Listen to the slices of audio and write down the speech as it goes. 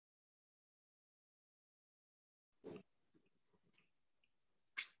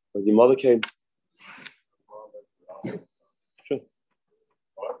When your mother came. Sure.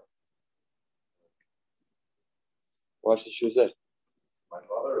 Watch the shoes there. My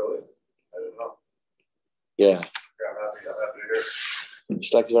father, really? I don't know. Yeah. I'm happy to hear.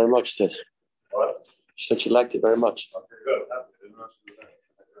 She liked it very much, she said. What? She said she liked it very much. Okay, good. I'm happy. I didn't know she was there.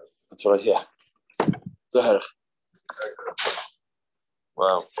 That's what I hear. Zahar.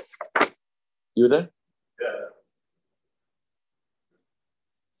 Wow. You were there? Yeah.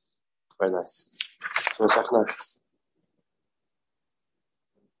 Very nice. So it's nice.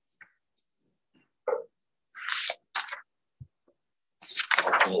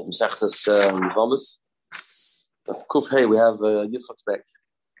 Mesachtas Yevamos. Of Kuf Hey, we have Yitzchak's back.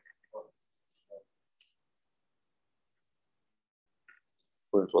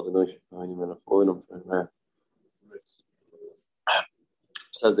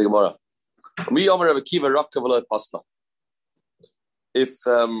 Says the Gemara. If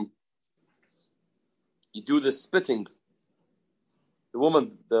you do the spitting, the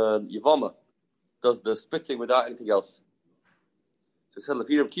woman, the Yevama, does the spitting without anything else. So he said,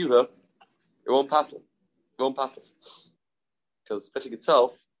 Lefir Kiva, it won't pass them. It won't pass them. Because spitting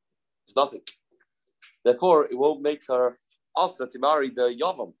itself is nothing. Therefore, it won't make her also to marry the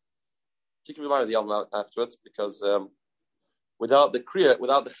Yavam. She can be married the Yavam afterwards because without the Kriya,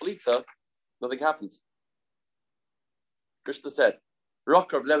 without the Chalitza, nothing happened. Krishna said,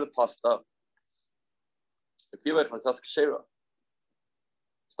 Rocker of leather pasta. It's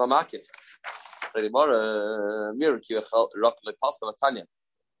not makif. Rock like pasta Latanya.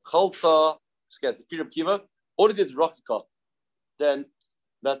 Chalza, the fear of Kiva, all it is rockika. Then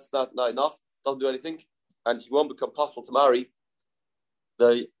that's not enough, doesn't do anything, and he won't become possible to marry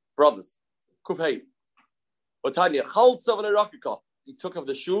the brothers. Kufhei. Latanya, Chalza and a rockika. He took off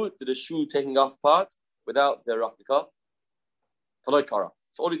the shoe, did the shoe taking off part without the rockika. So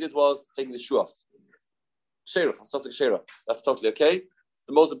all he did was taking the shoe off. That's totally okay.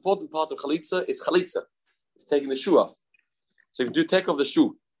 The most important part of chalitza is chalitza. It's taking the shoe off. So if you do take off the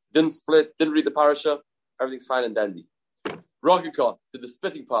shoe, didn't split, didn't read the parasha, everything's fine and dandy. Ragika did the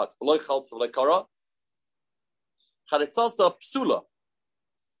splitting part. Chalitzasa psula.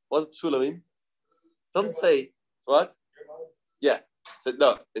 What does psula mean? Doesn't say what? Yeah. So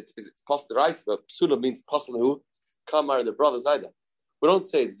no, it's possible the rice, but psula means possible who can't marry the brothers either. We don't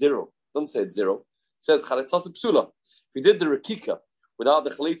say it's zero. Don't say it's zero. It says chalitzasa psula. If you did the rakika without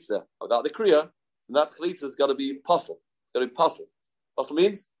the chalitza, without the kriya, then that chalitza is got to be possible. It's got to be possible. Possible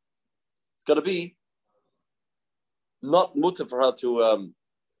means it's got to be not mutter for her to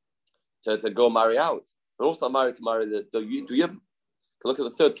go marry out, but also not married to marry the yibam. Look at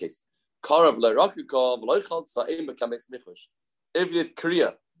the third case. If you did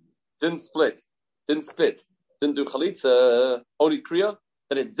kriya, didn't split, didn't do chalitza, only kriya,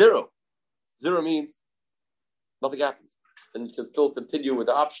 then it's zero. Zero means nothing happens. And you can still continue with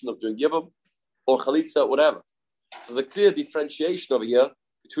the option of doing yibam or chalitza, whatever. So there's a clear differentiation over here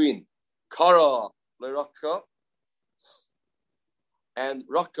between kara le'rakka and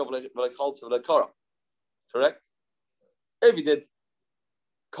rakka v'lechaltza v'lekara. Correct? If you did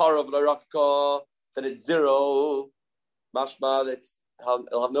kara v'lerakka, then it's zero. Mashma,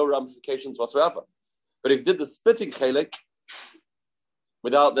 it'll have no ramifications whatsoever. But if you did the spitting chelik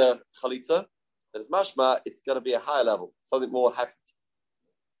without the chalitza, then it's mashma, it's going to be a higher level. Something more happened.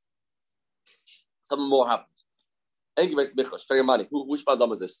 Which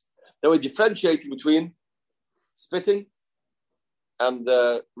madam is this? Then we're differentiating between spitting and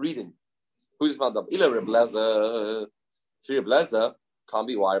reading. Who's madam? Ila Reblaza. Reblaza can't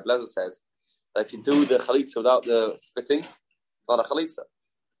be why. Reblaza says that if you do the chalitza without the spitting, it's not a chalitza.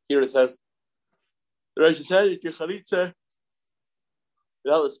 Here it says, the Rashi says if you chalitza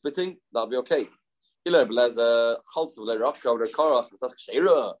without the spitting, that'll be okay. Ila Reblaza, chaltza v'le'rakka v'le'karach, that's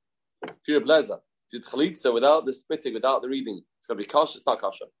sheira. Reblaza. If you did chalitza without the spitting, without the reading, it's going to be kasha, it's not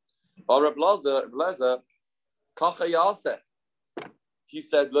kasha. But Reblaza, kacha yaseh. He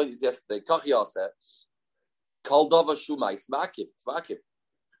said, learned this yesterday, kacha yaseh, kal dava shumai, it's makif.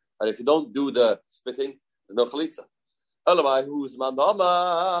 And if you don't do the spitting, there's no chalitza. Elamai, who's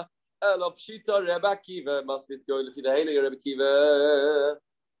mandama? Elab shita Rebbe Akiva, must be going to feed the Haley Rebbe Akiva.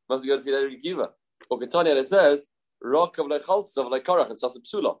 Must be going to feed the Rebbe Akiva. Okay, Tanya, it says, Rakav lechaltza v'lekarach, it's also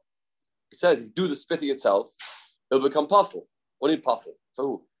psula. It says, if you do the spitting itself, it'll become possible. What do you mean possible? For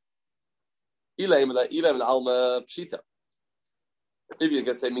who? Ilaim alma pshita. If you're going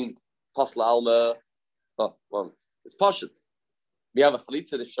to say means possible alma, it's pashut. We have a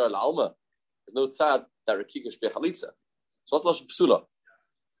chalitza that shar alma. There's no tzad that rekika should be a chalitza. So what's lashon psula?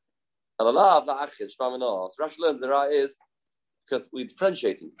 And Allah of the achid shmaminos. Rashi learns the right is because we're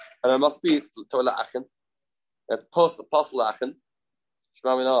differentiating. And it must be it's Tola Achen, that Apostle Achen.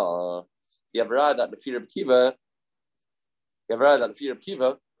 You have read that the fear of Kiva,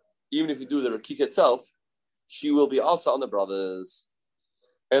 even if you do the Rakika itself, she will be also on the brothers.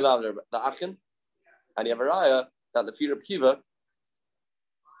 The Achen, and you have a raya that the fear of Kiva,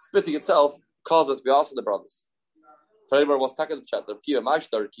 spitting itself, causes to be also on the brothers. So everybody was talking to the chat. The Kiva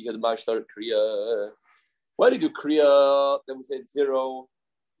Mashtar, Kika the Mashtar, Kriya. When you do Kriya, then we say 0.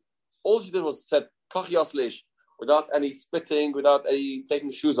 All she did was said Kach Yaslish, without any spitting, without any taking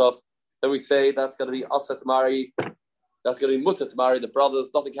the shoes off. Then we say that's going to be Asa to marry, that's going to be Mutter to marry the brothers.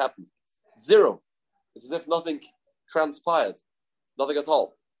 Nothing happened. 0. It's as if nothing transpired, nothing at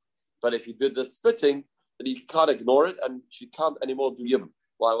all. But if you did the spitting, then you can't ignore it, and she can't anymore do Yevamos.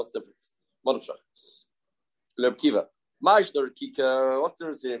 Why? What's the difference? Kiva. What's the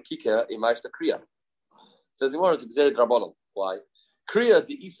Kika in Maishna Kriya? Says more it's Gzeret Rabbanon. Why? Kriya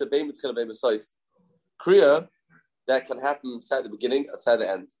the Isa Beim Mitchila Beim Saif. Kriya that can happen at the beginning, outside the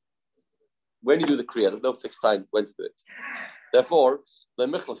end. When you do the Kriya, there's no fixed time when to do it. Therefore, the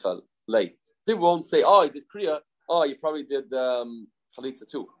Michlefel late. People won't say, "Oh, you did Kriya. Oh, you probably did Chalitza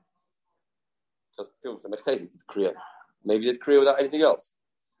too." Because people say, "Did Kriya. Maybe you did Kriya without anything else."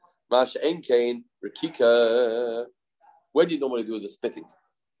 Masha Ein Kain Rekika. When do you normally do the spitting?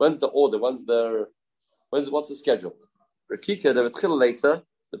 When's the order? What's the schedule? Rekika the V'tchil Leisa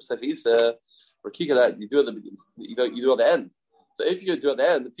the Psachisa. Rekika that you do at the beginning. You do at the end. So if you do at the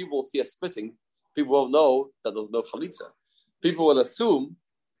end, the people will see a spitting. People won't know that there was no chalitza. People will assume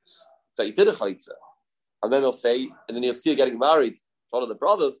that you did a chalitza, and then they'll say, and then you'll see her getting married to one of the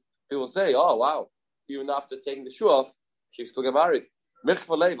brothers. People will say, "Oh wow, even after taking the shoe off, she still get married." And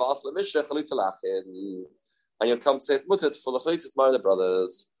you'll come say it's mutter for the chalitza to marry the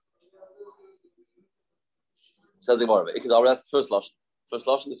brothers. Says the Gemara. That's the first lashon. First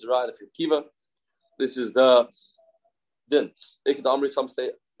lashon. This is right. If you're Kiva, this is the din. Some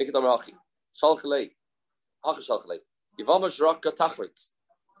say hachi shalchalei, hachi shalchalei. Yevamos raka tachritz.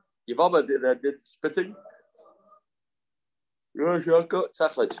 Yevama did spitting.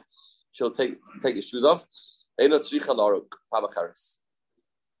 She'll take his shoes off.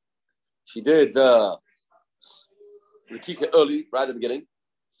 She did the Rikika early, right at the beginning,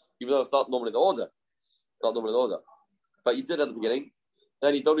 even though it's not normally the order. But you did at the beginning,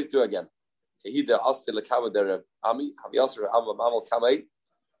 then you don't need to do it again. He did Astil Kama der Ami, Haviasar Amma Mamal Kamei.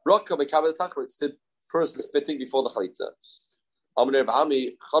 Raka Mekama Tachritz did first the spitting before the Chalitza. Amner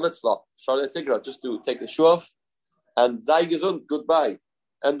Bami Chalitzla, Charlotte Tigra, just to take the shoe off and Zai Gesund, goodbye.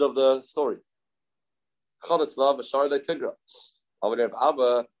 End of the story. Chalitzla, Charlotte Tigra. Amner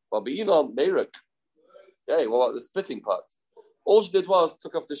Abba, Babina, Merek. Hey, what about the spitting part? All she did was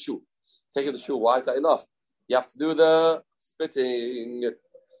took off the shoe. Taking the shoe, why is that enough? You have to do the spitting.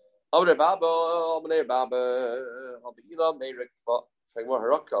 Amner Baba, Amner Baba, Babina, Merek,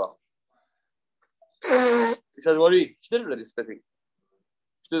 he says, "What? She did already spitting.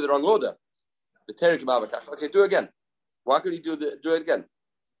 She did the wrong order. The Terik Babakach. Okay, do it again. Why couldn't you do it again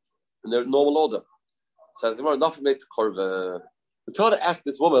in the normal order?" Says, "Nothing made to korva. We can't ask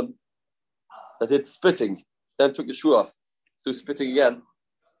this woman that did spitting, then took the shoe off, to do spitting again,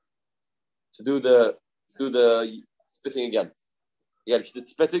 to do the spitting again. Yeah, she did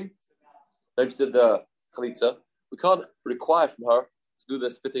spitting, then she did the chalitza. We can't require from her to do the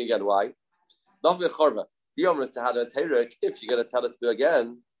spitting again. Why? Nothing korva. If you're going to tell her to do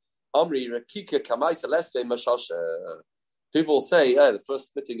again, Amri Rakika Kamaisa Lesbe Mashasha. People will say, the first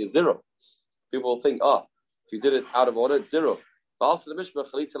spitting is 0. People will think, if you did it out of order, it's 0.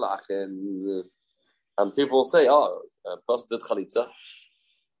 And people will say, a person did chalitza.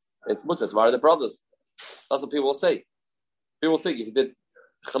 It's mutter to marry the brothers. That's what people will say. People think if you did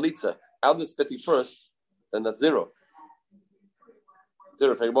chalitza out of the spitting first, then that's 0.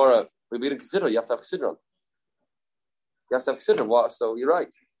 0 for Gemara. We didn't consider. You have to have consider. What? So you're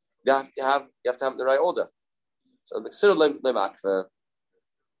right. You have to have the right order. So the consider lemakva.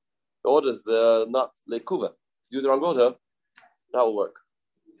 The order is not lekuva. You do the wrong order, that will work.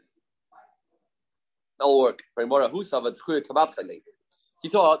 Very more. He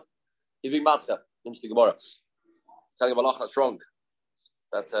thought he'd be matcha. Interesting Gemara. Telling him that's wrong.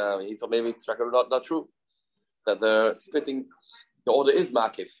 That he thought maybe it's not true. That the spitting, the order is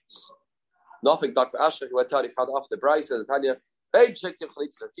makif. Nothing. Dr. Asher, who went out, he found after the Bryce and Tanya. Bein shektim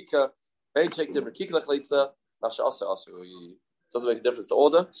chalitza rakika. Bein shektim rakika chalitza. Masha asu asu. Doesn't make a difference. The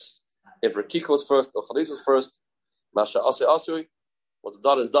order. If rakika was first or chalitza was first, masha asu asu. What's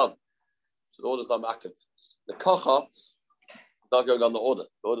done is done. So the order is not makif. The kacha is not going on the order.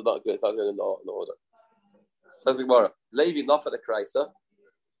 The order is not going on the order. Says the Gemara. Levi not at the Kreisa.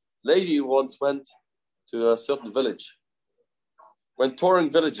 Levi once went to a certain village. When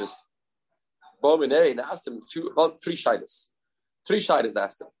touring villages, Bominei asked him about 3 shaylas. 3 shaylas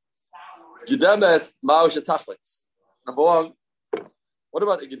asked him. Gedemes ma'osh tachlis. Number 1, what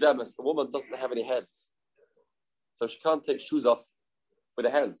about a gedemes? The woman doesn't have any hands, so she can't take shoes off with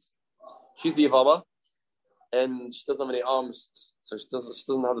her hands. She's the Yevama, and she doesn't have any arms, so she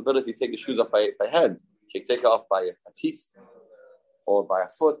doesn't have the ability to take the shoes off by hand. She can take it off by a teeth or by a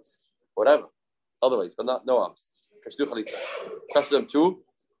foot, whatever. Otherwise, but no arms. Question number 2.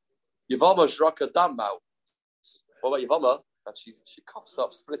 Yevama shraka dam ma'u. What about Yevama? That she coughs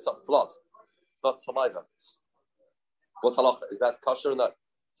up, splits up blood. It's not saliva. What's halacha? Is that kosher or not?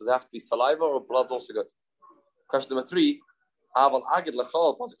 Does it have to be saliva or blood's also good? Question number 3. Aval agid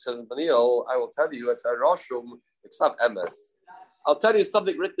lechol. Pasuk says in Daniel, I will tell you, it's a roshum except emes. I'll tell you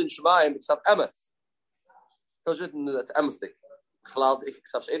something written in Shemaim except emes. It's written that emes thing. Chalal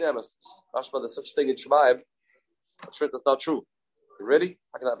except emes. Rashba, there's such thing in Shemaim. That's written. That's not true. You ready?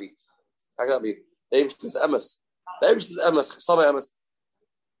 How can that be? How can that be? The Eibush is emes. The Eibush is emes. Chesama emes.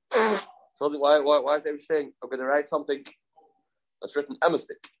 So why is they saying I'm going to write something that's written emes?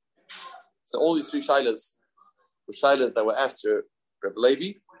 So all these 3 shaylas were shaylas that were asked to Reb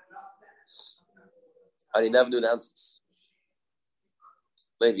Levi, and he never knew the answers.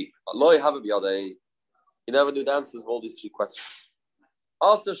 Levi, he never knew the answers of all these 3 questions.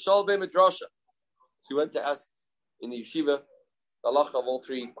 Also, Shalbei Midrasha. So he went to ask in the yeshiva the halacha of all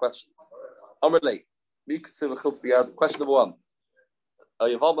 3 questions. Amrlei, question number 1. A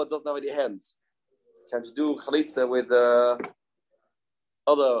Yevama doesn't have any hands. Can she do chalitza with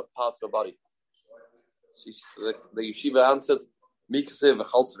other parts of her body? The yeshiva answered, Mikasiv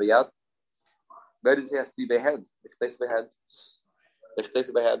v'chaltz v'yad. Where does he have to be by hand? Ichteis by hand.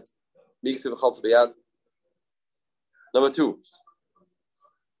 Ichteis by hand. Mikasiv v'chaltz v'yad. Number 2.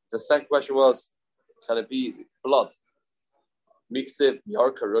 The second question was, can it be blood? Mikasiv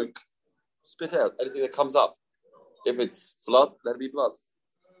yarka roik. Spit out anything that comes up. If it's blood, let it be blood.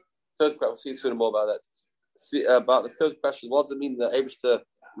 Third question, we'll see soon more about that. About the third question, what does it mean that Eibush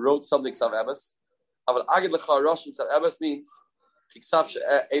wrote something Ksav Emes? Aval agid lecha roshim Ksav Emes means Ksav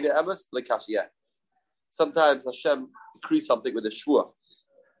Eina Emes lekashia. Sometimes Hashem decrees something with a shvua,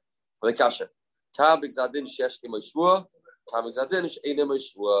 with a kasha. Kam b'gzadin shesh imay shvua, kam b'gzadin shesh eina imay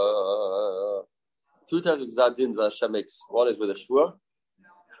shvua. 2 times of gzadin that Hashem makes. One is with a shvua.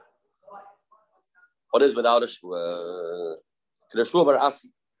 What is without a shvua? The shvua bar asi.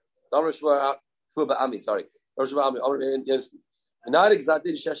 Not a shvua bar ami. Sorry. Not a shvua ami. Not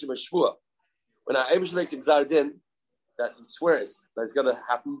exadin sheshim a shvua. When Eibush makes exadin that he swears that it's going to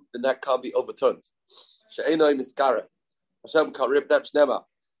happen, then that can't be overturned. She'enoi miskara. Hashem can't rip that shnema.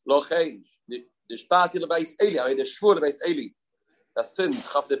 Lo chein. Nishpati lebeis eli. I mean, the shvua lebeis eli. That sin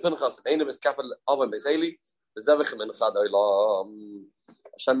chaf de pinchas ena miskapel avan beis eli. Bezevichem en chad oilam.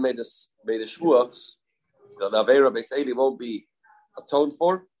 Hashem made a shvua. The Avera Beiseli won't be atoned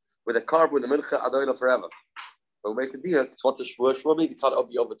for with a carb with a mincha adoila forever. But we make a deal. It's what's a shvur. Shvur means it can't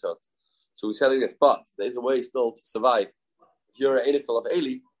be overturned. So we said this, but there's a way still to survive. If you're an enical of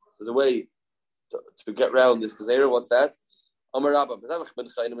Eli, there's a way to get around this gazera. What's that? Amar Rabba, you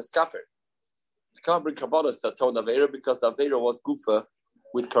can't bring carbonas to atone the Avera because the Avera was gufa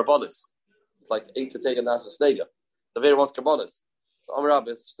with carbonas. It's like 8 to take a nasa snega. The Avera was carbonas. So Amar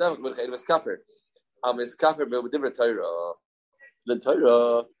Rabba is kapper with different Torah. Learn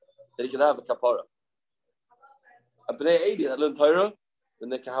Torah, then you can have a kapara. A bnei Eli that learn Torah, then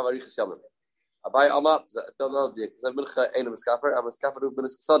they can have a riches yamim. Abai Amma, don't know the because I'm milcha einem skapper. I'm a skapper who been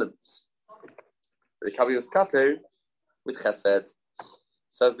sadim. They can be a skapper with chesed.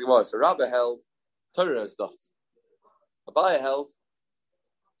 Says the Gemara. So Rabbi held Torah stuff. Abai held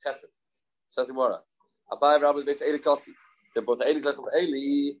chesed. Says the Gemara. Abai Rabbi makes Eli kasi. They're both Eli like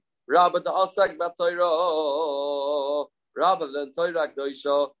Eli. Rabbi the Asak Batoira. Rabbi learned Torah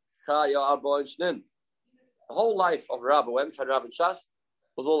Gdoisha Chaya Arba Shnin. The whole life of Rabbi, when he tried Rabbi Shas,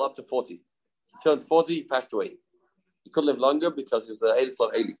 was all up to 40. He turned 40, he passed away. He couldn't live longer because he was the 8th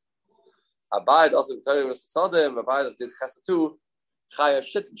of Eli. Abai also Torah was Sadim. Abai that did Chesed too. Chaya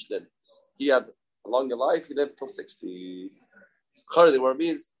Shittin Shnin. He had a longer life. He lived till 60. So the word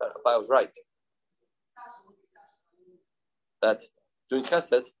means that Abai was right. That doing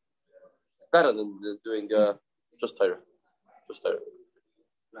Chesed better than doing just Torah. Just Torah.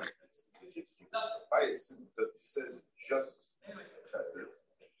 I assume that it says just chesed.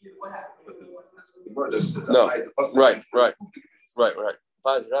 The word that says no. Right.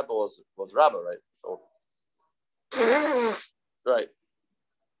 Bai's Rabbi was Rabbi, right? So, right.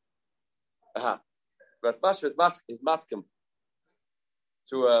 But Mashma is masking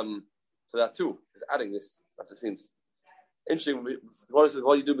to that too. He's adding this. That's what it seems. Interesting. What is it?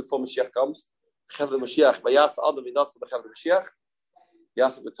 What you do before Mashiach comes? Chevle Mashiach. Bayas Adam Vinatz the Chevle Mashiach.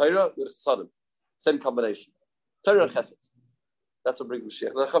 Yasik with Torah with Sodom. Same combination. Torah and Chesed. That's what brings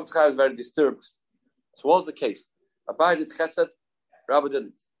Mashiach. The Chavetz Chaim is very disturbed. So what was the case? Abai did Chesed, Rabbi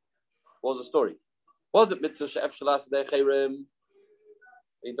didn't. What was the story? Was it mitzvah she'ef shalas de'echayrim?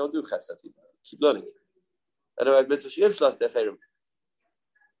 You don't do Chesed. You keep learning. Otherwise, mitzvah she'ef shalas de'echayrim.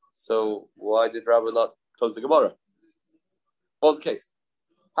 So why did Rabbi not close the Gemara? What was the case?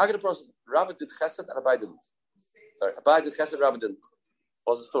 How can a person? Rabbi did Chesed and Abai didn't. Sorry, Abai did Chesed, Rabbi didn't.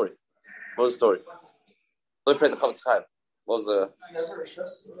 What was the story? What was the story? Look for the Chavetz Chaim. What was the?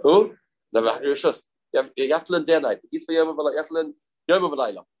 Who? Never had your shus. You have to learn day and night. You have to learn Yomi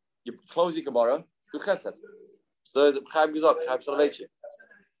v'layla. You close your Gemara, do Chesed. So the Chaim goes up. Chaim Shalom.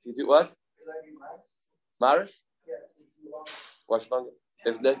 You do what? Marriage? Watch longer.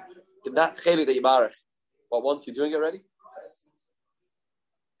 If that chaylik that you marriage, what once you're doing it already?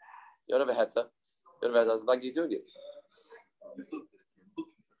 You don't have a heter. You don't have a heter. It's like you're doing it.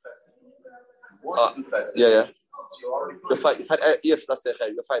 Yeah. You'll find if that's the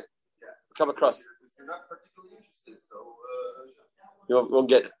you'll find it. Come across. If you're not particularly interested, so you won't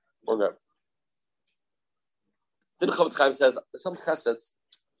get it. Won't go. Then Chavetz Chaim says there's some cheseds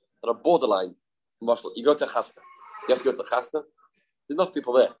that are borderline. You go to a chasna. You have to go to a chasna. There's enough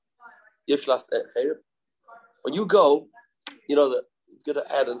people there. When you go, you know that you're going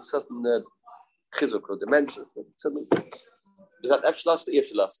to add in certain chizuk or dimensions. Is that efshlas the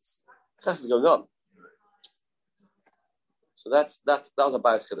efshlas? Chesed is going on. So that was a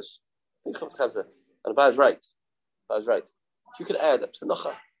bias chiddush. And Abai is right. If you could add a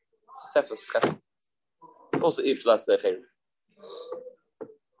psenocha to Sefas Chesed, it's also efshlas the chayrim.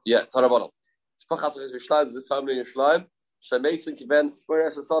 Yeah, Tarabonah. Shpachat is Yishleim, is a family in Yishleim. Shemason Kiven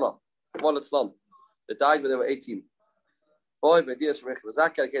Shmoyer Esethana. One at Slum. They died when they were 18. Boy, my dear Shemich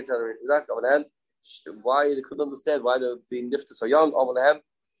Razak, I can't tell you why they couldn't understand why they were being lifted so young.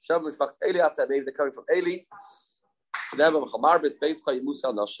 Shem Mishpachas Eli Ata, maybe they're coming from Eli. Never Mechamarbis, Beischa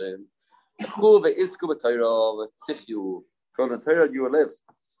Yimusa Nashim. Chu ve'isku b'Torah v'tichyu. From the Torah you will live.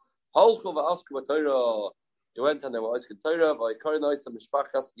 Holchu ve'asku b'Torah. You went and they were asking Torah. V'aykarnais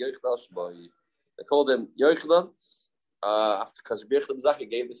Mishpachas Yochel Shmoi. They called him Yochanan after because Rabbi Yochanan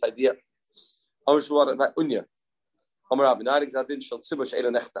gave this idea. How much water about Unya? Amar Rabbi Nari Gzadin Shal Tzibur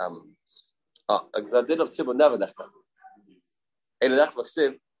She'ela Nechtam. Gzadin of Tzibur never Nechtam. Eila Nechtam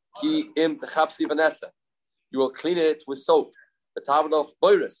Ksiv Ki Im Techapsi Vanessa. You will clean it with soap. The Tabernacle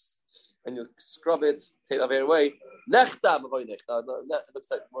Boiris, and you scrub it, take that very away. Nechtam avoy nechtam. It looks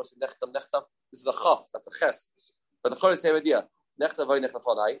like more nechtam. This is a chaf. That's a ches. But the chor is the same idea. Nechtam avoy nechtam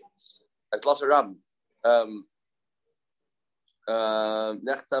fonai. As Lasher Ram.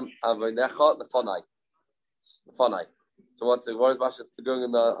 Nechtam avoy necha the fonai. The fonai. So what's the word? Going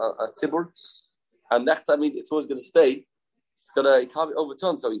in a tzibur, and nechtam means it's always going to stay. It can't be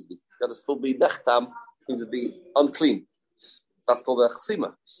overturned so easily. It's got to still be nechtam. Means to be unclean. That's called a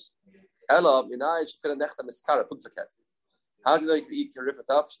chasima. Ella minay shefila nechtam miskara puntaket. How do you know you can rip it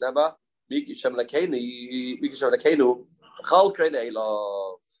up? Shneba miki shem lakenu chal kreina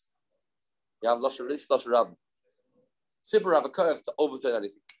elav. You have losh rab. Tzibur have a curve to overturn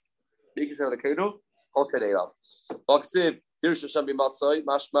anything. Miki shem lakenu chal kreina elav. Oksiv dirsha shem bimatzoi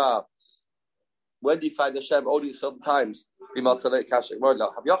mashma. When do you find Hashem? Only sometimes. Bimatzoi kashik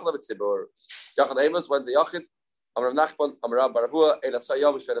morla. Have yachla with tzibur. Yachad Amos, Wednesday Yachid. Amar Nachman, Amar Rab Baravua, Eila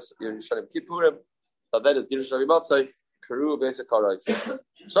Sayom, Yerushalayim Kippurim. That is Dirush Ravi Matzai, Karu Besa Karayv.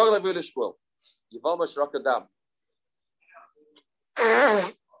 Shogla Bulish Shmuel. Yevamos Rakadam.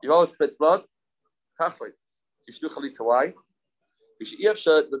 Yevamos split blood. Halfway. Yishnu Chalit Hawaii.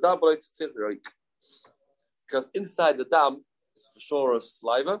 The dam relates to Tzidroik. Because inside the dam is for sure a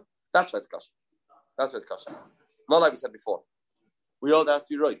saliva. That's where it's kasha. Not like we said before. We all have to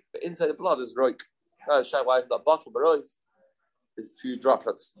be roik. The inside the blood is roik. Why is not bottle, but roik? There's a few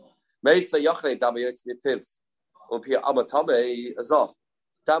droplets. Dam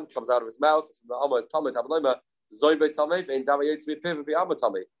comes out of his mouth.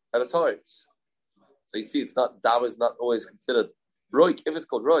 So you see, dam is not always considered roik. If it's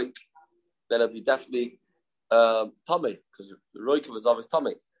called roik, then it'll be definitely tummy, because the roik of his is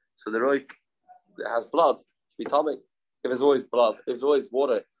tummy. So the roik that has blood should be tummy. If there's always blood, if there's always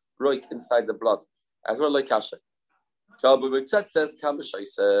water, roik inside the blood. As well like kasha. Says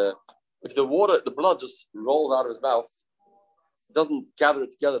if the blood just rolls out of his mouth, doesn't gather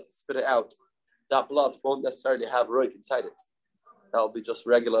it together to spit it out, that blood won't necessarily have roik inside it. That'll be just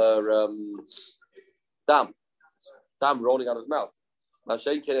regular dam rolling out of his mouth.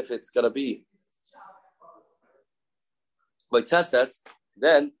 Mashenkin, if it's gonna be by tzetzes,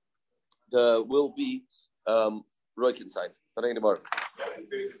 then there will be roik inside. But anymore.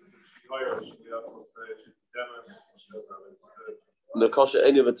 The kosher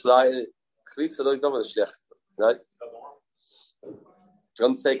any of it's right. Right?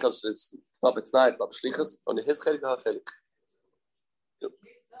 Don't say because it's not it's not shlichus. Only his chelik, not chelik. Do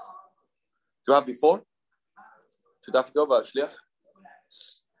you have before? To Dafi go about shliach.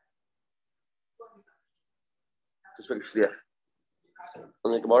 Just make shliach.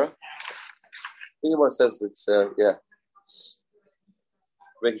 On the Gemara. Gemara says it's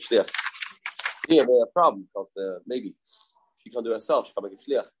make shliach. Here we have a problem because maybe she can't do it herself. She can't make a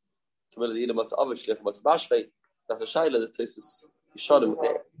shliach. Come in the eat what's other shliach, what's bashvei. That's a shaila that tastes. You shot him.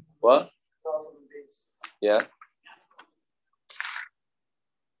 What? Yeah.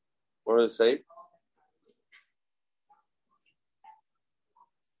 What does it say?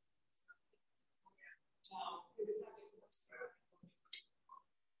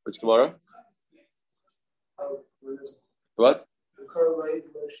 Which Gemara? What?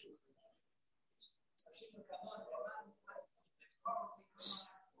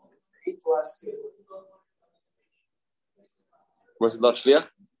 Was it not shliach?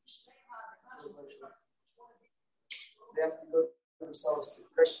 They have to go themselves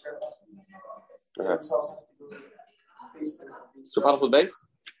fresh. Themselves have to go based on. So far for the base?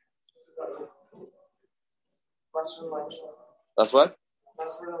 That's what?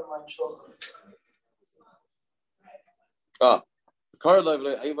 That's where the line shows.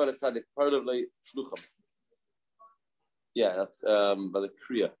 Yeah, that's by the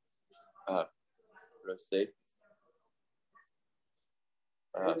Kriya. Let's see.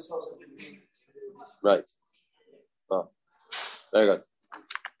 Right. Oh, very good.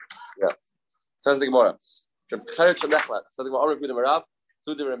 Yeah. Says the Gemara. So the Gemara reviewed the Marab.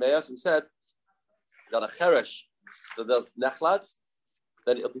 To the Remeas, who said that a cheresh that does nechlats,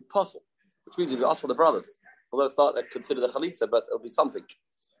 then it'll be puzzle, which means if you ask for the brothers, although it's not considered a chalitza, but it'll be something.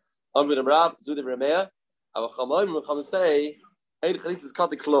 Amru the Marab, to the Remea, Avachamayim will say, "Ein chalitza is cut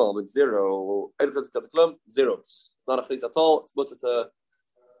the klum, it's 0. Ein chalitza is cut the klum, 0. It's not a chalitza at all. It's mutter to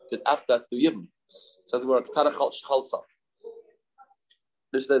get after that to Yevamos. So the word ketana chalsa.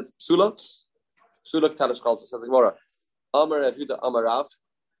 This says psula. Psula ketana chalsa. Says the Gemara. Amar Yehuda Amarav.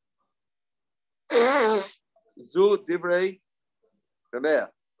 Zu divrei Remea.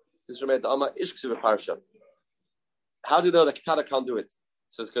 This Remea the Amar ish ksiva parsha. How do you know that ketana can't do it?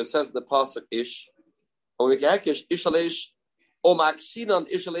 Says because it says in the pasuk ish. When we get ish ishalish o makshinan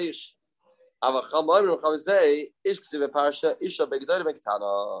ishalish. Ava chamayim cham say ish ksiva parsha isha begdoy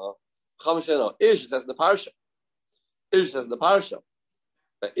beketana. Cham say no ish says in the parsha. Ish says in the parsha.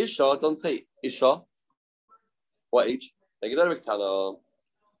 But isha don't say isha. What age? Begdoy beketana.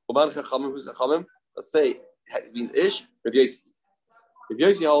 Uman chachamim who's chachamim? Let's say it means ish. Rav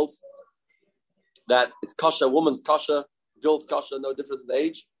Yosi holds that it's kasha, woman's kasha, girl's kasha, no difference in the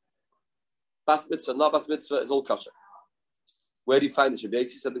age. Bas mitzvah, not bas mitzvah, is all kasha. Where do you find this? Rav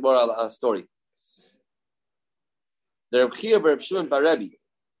Yosi said the moral story. The Reb Chia Reb Shimon bar Rebbe,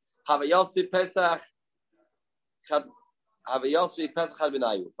 Havayalsi Pesach had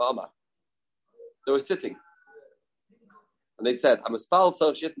binayu. They were sitting, and they said, "I'm a spal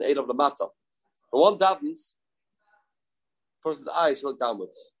tzarich shit in eight of the matter." When one davens, person's eyes look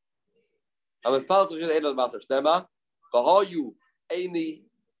downwards. I'm a spal tzarich shit in eight of the matter. Shnema, v'hayu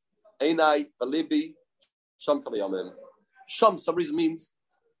einai v'libi sham kabayamim. Sham, some reason means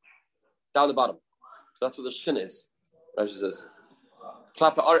down the bottom. So that's what the shchin is. Rashi says,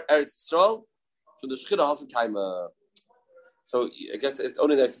 "Klapa Eretz Yisrael." So the shchina has some time. So I guess it's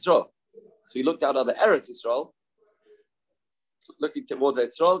only the Eretz Yisrael. So you look down at the Eretz Yisrael, looking towards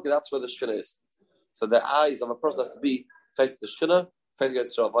Eretz Yisrael, that's where the shchina is. So the eyes of a person has to be facing the shchina, facing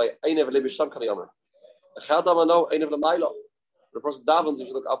Eretz Yisrael. By Einev Lebi Sham Kanayomer. The Chadam know Einev Lamailo. The person davens, you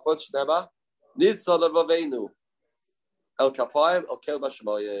should look upwards. Shneba Nisa Levavenu El Kapayim El Kel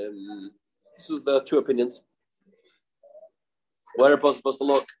Bashamayim. This is the two opinions. Where a person is supposed to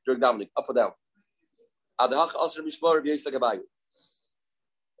look during davening, up or down.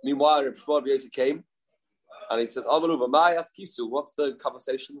 Meanwhile, Reb Shmuel Rabbi Yossi came and he says, what's the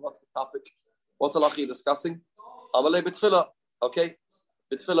conversation? What's the topic? What's Allah discussing? Amalei b'tfilah. Okay?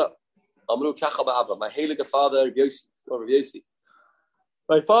 B'tfilah. Amalu kacha ba'ava. My heilige father, Rabbi Yossi.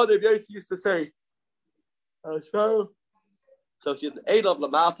 My father, Rabbi Yossi, used to say, so she had an eight of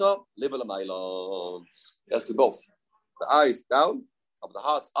lamata, live l'mailon. He has to do both. The eyes down, of the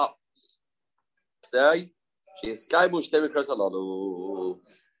hearts up. Today, she is kaimu shtemi kres haladu.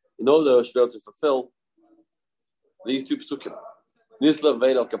 In order to be able to fulfill These two psukim. Nisla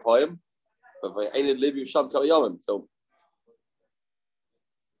vein al kapayim, but ain't live you sham kol yomim. So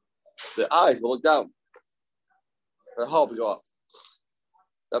the eyes will look down. The heart will go up.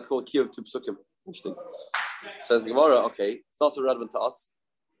 That's called key of two psukim. Interesting. Says the Gemara, okay, it's not so relevant to us.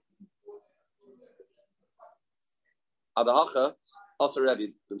 Adahacha, also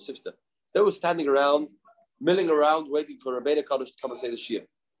Rebbe, the Sifta. They were standing around, milling around, waiting for Rebbeinu Kaddish to come and say the Shia.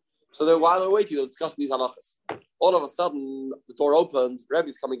 So while they're waiting, they're discussing these halachas. All of a sudden, the door opens,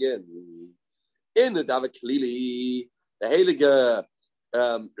 Rebbe's coming in. In the Davi Kalili, the Heilige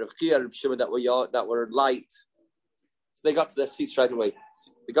Rav Chia and Rav Shimon that were light. So they got to their seats right away.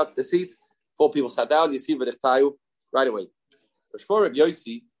 They got to the seats, 4 people sat down, you see V'dichtayu, right away. Shmuel Rav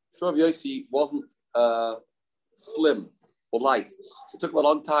Yossi wasn't slim or light. So it took him a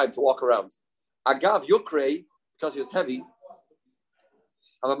long time to walk around. Agav Yukrei, because he was heavy,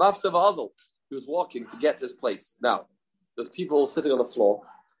 and a Mafsev Azel, he was walking to get to his place. Now, there's people sitting on the floor.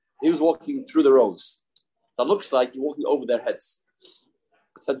 He was walking through the rows. That looks like you're walking over their heads.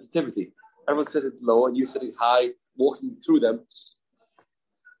 Sensitivity. Everyone's sitting low and you sitting high, walking through them.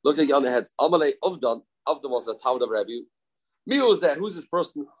 Looks like you're on their heads. Amalei Avdan was a Talmud of Rebbe. Miuzeh, who's this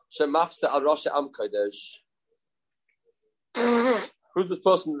person? Shemafse al Rosh Am Kodesh. Who's this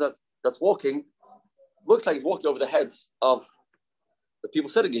person that's walking? Looks like he's walking over the heads of the people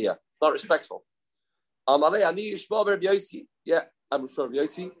sitting here. It's not respectful. Amalei Ani Yishma Rabbi Yossi. Yeah, I'm Rabbi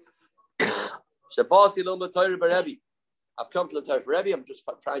Yossi. Shabasi Lom L'Torah Rebbe. I've come to the Torah for Rebbe. I'm just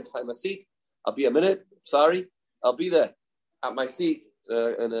trying to find my seat. I'll be a minute. Sorry, I'll be there at my seat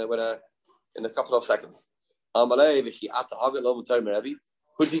in a couple of seconds. Who do you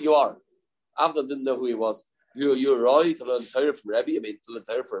think you are? Avdon didn't know who he was. You're right to learn Torah from Rebbe. I mean, to learn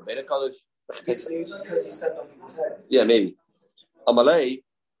Torah for Rebbeinu College. Because he stepped on people's heads. Yeah, maybe.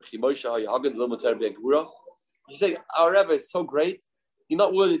 You say our Rebbe is so great. He's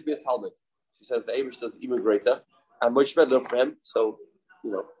not worthy to be a Talmud. She says the Abish is even greater, and Moshe learned from him. So,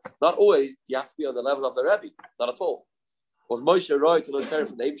 not always do you have to be on the level of the Rebbe. Not at all. Was Moshe right to learn Torah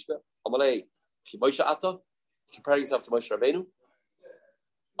from the Abish? Amalei, Moshe Ata, comparing himself to Moshe Rabbeinu.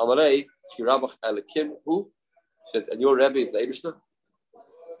 Amalei, Rabach Elikim, who? She said, and your Rebbe is the Abish.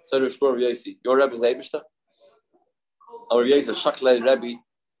 So the Shmuel Rav Yossi, your Rebbe is the Abish. And Rav Yossi, Shaklei Rebbe,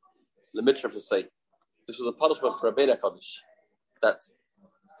 the Mitra for say. This was a punishment for Rebbeinu Kaddish. That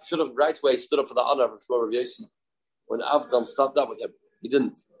should have right away stood up for the honor of Shmuel Rav Yossi. When Avdam stopped up with him, he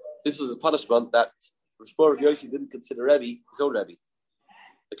didn't. This was a punishment that Shmuel Rav Yossi didn't consider Rebbe his own Rebbe.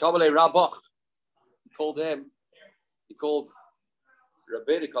 The Kamalei Rabach, he called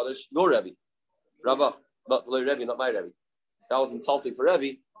Rebbeinu Kaddish your Rebbe. Rabach, not the Rebbe, not my Rebbe. That was insulting for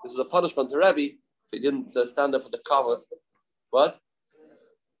Rebbe. This is a punishment to Rebbe if he didn't stand up for the kavod. What?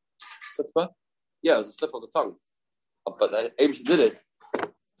 Yeah, it was a slip of the tongue. But Abish did it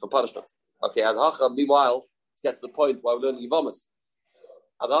for punishment. Okay, Adhacha, meanwhile, let's get to the point why we're learning Yevamos.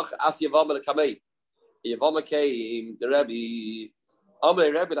 Adhacha, ask Yevama to come in. Yevama came, the Rebbe,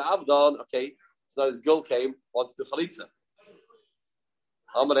 Amrei Rebbe to Avdan, okay, so now this girl came, wanted to chalitza.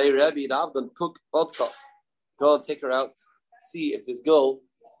 Amrei Rebbe to Avdan, cook vodka. Go and take her out, see if this girl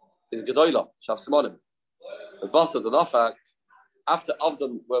is a Gedoyla, Shav Simonim. The boss of the Nafak, after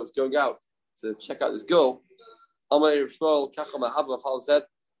Avdan was going out to check out this girl, Amrei Shmuel Kachama Abba Fal said,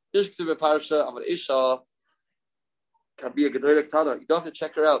 Ishksive Parsha of an Isha can be a Gedoyla Ketana. You don't have to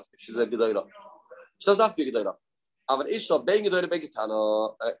check her out if she's a Gedoyla. She doesn't have to be a Gedoyla. Of an Isha being Gedoyla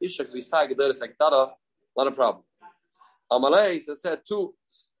Ketana, Isha can be Sa Gedoyla Ketana, not a problem. Amalei said too.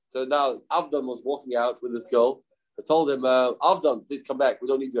 So now Avdan was walking out with this girl. They told him, Avdan, please come back. We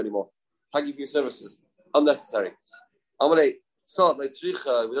don't need you anymore. Thank you for your services. Unnecessary. Amalei, so we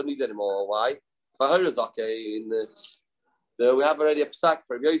don't need you anymore. Why? We have already a psak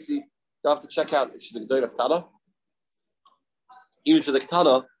for Yossi. You don't have to check out if she's a Gedoyla Ketana. Even if she's a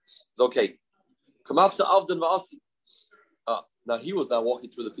Ketana, it's okay. Come after Avdan Va'asi. Now he was now walking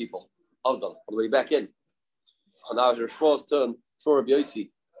through the people. Avdan, on the way back in. And now it's Shmuel's turn, Shmuel Rav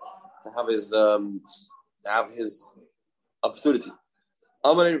Yossi, to have his opportunity.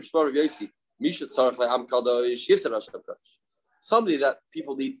 Amalei Shmuel Rav Yossi, Misha Tzarech Le'am Kadosh, Yivtzeh Hashem Kadosh. Somebody that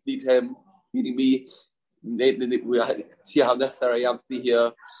people need him, meaning me. We see how necessary I am to be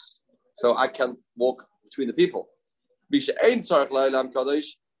here, so I can walk between the people. Misha Ein Tzarech Le'am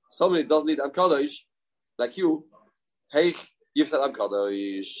Kadosh. Somebody doesn't need Am Kadosh, like you. Hey, Yivtzeh Am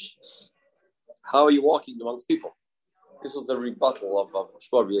Kadosh. How are you walking amongst people? This was the rebuttal of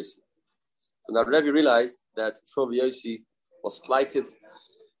Shmuel Rav Yossi. So now Rebbe realized that Shmuel Rav Yossi was slighted,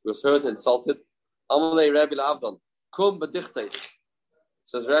 he was hurt, insulted. Amalei Rebbe LaAvdan, kum b'dichtech.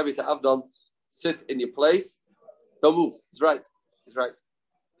 Says Rebbe to Avdan, sit in your place, Don't move. He's right.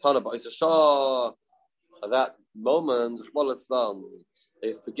 Tanaba is a Shah. At that moment, it's done.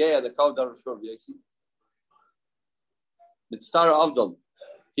 If Pegay and the cow down shore, you see. It's Star Avdon.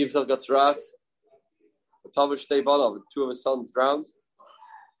 He himself got ras. Tavish Teibanov, two of his sons drowned.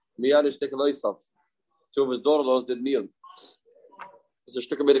 Mianish Tekaloisov. Two of his daughter-in-laws did meal. It's a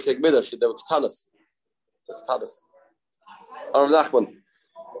sticker made a cake middah. She did Katanas. Aram Nachman.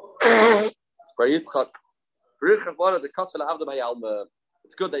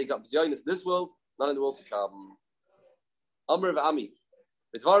 It's good that you got Zionis in this world, not in the world to come. Amr Ami.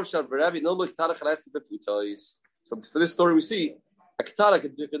 So for this story we see a Katara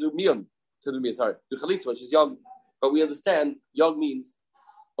can do Miyam to do Miyam, sorry. Do Chalitza when she's young. But we understand young means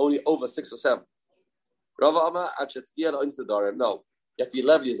only over 6 or 7. Rava Amma no. You have to be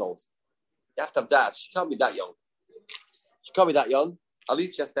 11 years old. You have to have that. She can't be that young. At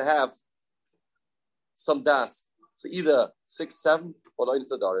least she has to have some das. So either 6, 7 or 9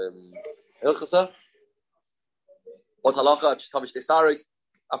 to Darim. Hilchasa. What halacha? Tavish Tesaris.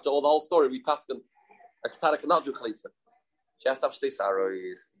 After all the whole story, we pass on. A Katara cannot do Chalitza. She has to have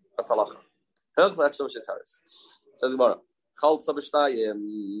Tesaris. What halacha? Hilchasa have Tavish Tesaris. Says Gemara. Chal Tzabashtayim.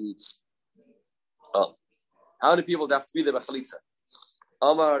 How many people do have to be there by Chalitza?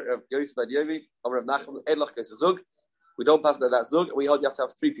 Amar Yomi by Yomi. Amar Nachman. Edlach Zug. We don't pass that Zug, and we hold you have to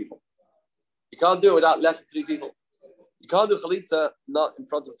have 3 people. You can't do it without less than 3 people. You can't do Chalitza not in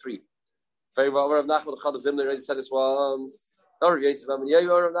front of 3. Very well, Rav Nachman the Chadazim already said this once. Or Yosef ben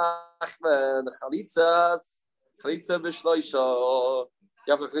Yehuda, Rav Nachman the Chalitza b'shloisha.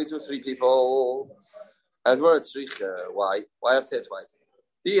 You have to Chalitza with 3 people. And where it's why? Why have to say it twice?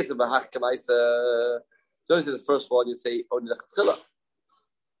 The it's a bahach kamaisa. Those are the first one. You say only the chatchila.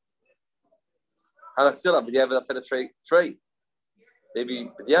 And a chatchila, but you have a tray. Maybe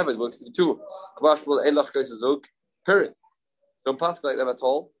the Yevamos works in 2. Commercial Elach goes to Zug. Period. Don't pass like them at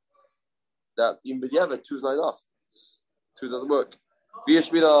all. That even with Yevamos 2 is not enough. 2 doesn't work.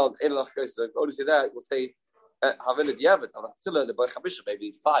 V'yeshmina Elach goes to Zug. Only say that we'll say having a Yevamos and a chatchila the boy chamisha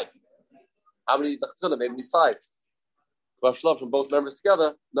maybe 5. How many chatchila? Maybe 5. Commercial from both members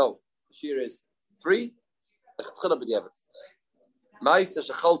together. No. The shear is 3. The chatchila with Yevamos. Ma'isa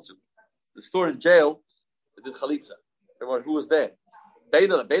shechaltu. The store in jail. They did chalitza. Everyone who was there.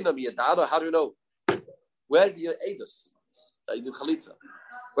 Beina miyadana. How do you know? Where's the edus? That you did chalitza.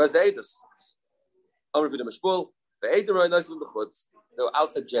 Where's the edus? Amr v'nei mashpul. The edus are nice with the chutz. They were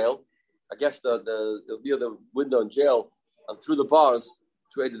outside jail. I guess it was near the window in jail and through the bars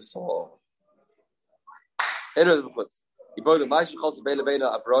to edus saw. Edus with the chutz. He brought a ma'aseh chaltz beina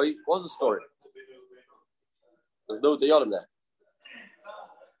avroi. What was the story? There's no dayanim there.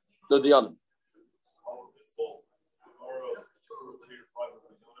 No dayanim.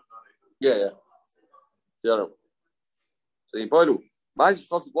 Yeah. So in Boilu, what's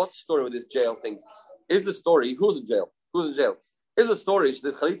the story with this jail thing? Is the story who's in jail? Is the story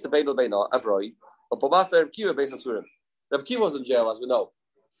that Chalitza Beino Avroi or Pomasa Reb Kiva based on Surim? Reb Kiva was in jail, as we know.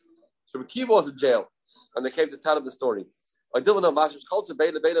 So Reb Kiva was in jail, and they came to tell him the story. I didn't know Master Chalitza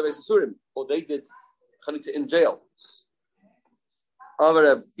Beino based on Surim, or they did Chalitza in jail. Amar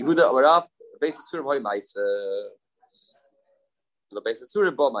Yehuda Amarav based on Surim Hoy Ma'isa. The base of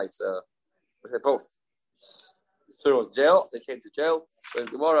Surah Bomaisa. We said both. The Surah was jail. They came to jail. When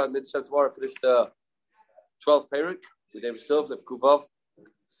Gemara and Midshem tomorrow finished the 12th parak. We named ourselves of Kuvav.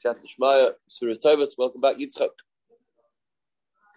 Siyat Nishmaya. Surah Tovas. Welcome back, Yitzchak.